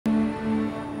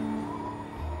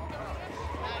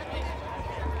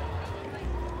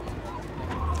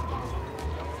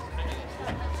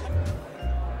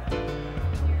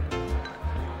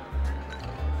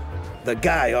The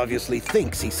guy obviously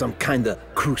thinks he's some kind of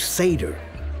crusader.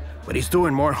 But he's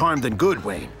doing more harm than good,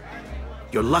 Wayne.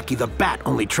 You're lucky the Bat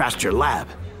only trashed your lab.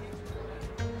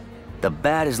 The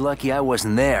Bat is lucky I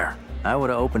wasn't there. I would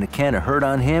have opened a can of hurt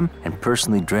on him and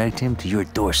personally dragged him to your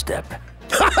doorstep.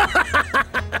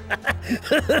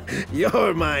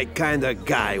 You're my kind of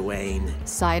guy, Wayne.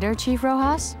 Cider, Chief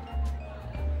Rojas?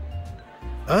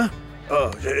 Huh?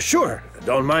 Oh, sure.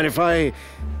 Don't mind if I...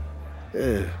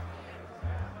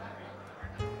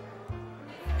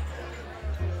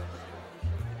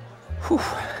 Whew.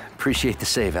 Appreciate the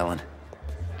save, Ellen.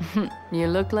 You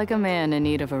look like a man in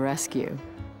need of a rescue.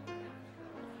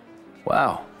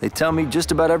 Wow, they tell me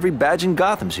just about every badge in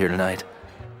Gotham's here tonight.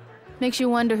 Makes you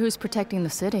wonder who's protecting the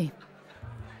city.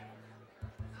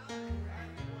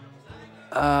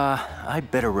 I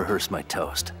better rehearse my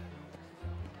toast.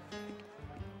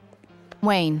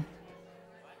 Wayne,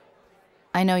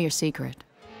 I know your secret.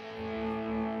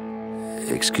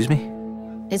 Excuse me?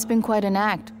 It's been quite an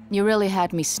act. You really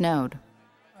had me snowed.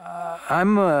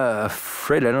 I'm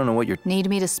afraid I don't know what you're... Need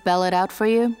me to spell it out for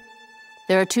you?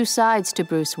 There are two sides to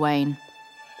Bruce Wayne.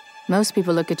 Most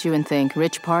people look at you and think,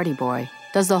 rich party boy,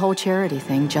 does the whole charity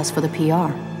thing just for the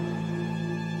PR.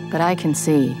 But I can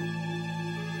see,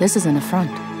 this is an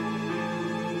affront.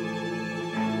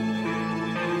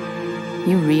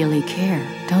 You really care,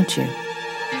 don't you?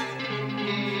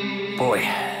 Boy,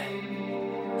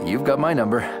 you've got my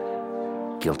number.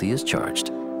 Guilty as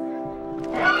charged.